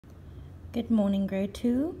Good morning, grade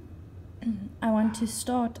 2. I want to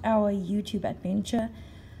start our YouTube adventure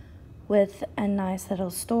with a nice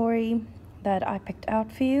little story that I picked out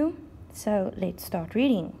for you. So let's start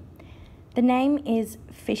reading. The name is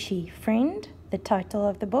Fishy Friend, the title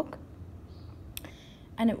of the book.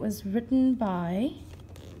 And it was written by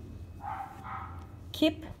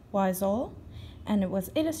Kip Wiesel, and it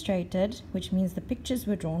was illustrated, which means the pictures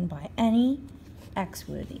were drawn by Annie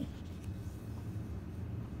Axworthy.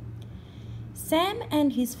 Sam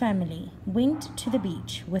and his family went to the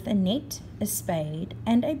beach with a net, a spade,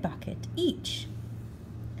 and a bucket each.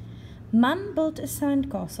 Mum built a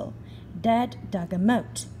sandcastle, Dad dug a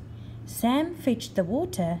moat. Sam fetched the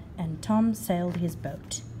water, and Tom sailed his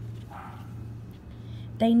boat.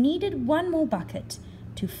 They needed one more bucket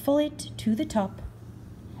to fill it to the top,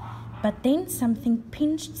 but then something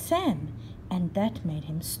pinched Sam, and that made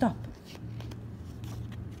him stop.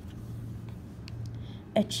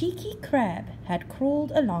 A cheeky crab had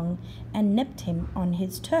crawled along and nipped him on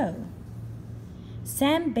his toe.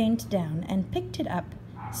 Sam bent down and picked it up,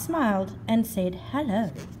 smiled and said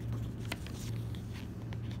hello.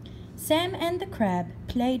 Sam and the crab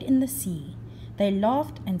played in the sea. They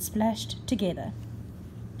laughed and splashed together.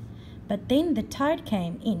 But then the tide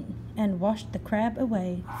came in and washed the crab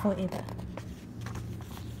away forever.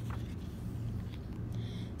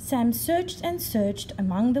 Sam searched and searched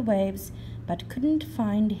among the waves, but couldn't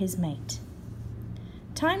find his mate.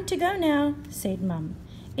 "Time to go now," said Mum.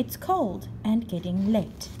 "It's cold and getting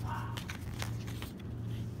late."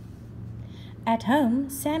 At home,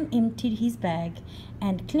 Sam emptied his bag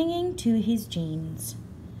and clinging to his jeans,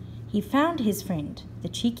 he found his friend, the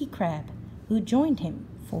cheeky crab, who joined him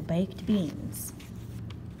for baked beans.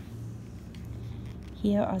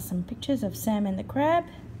 Here are some pictures of Sam and the crab.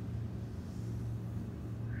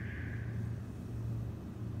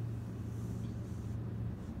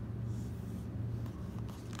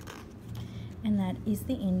 And that is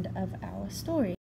the end of our story.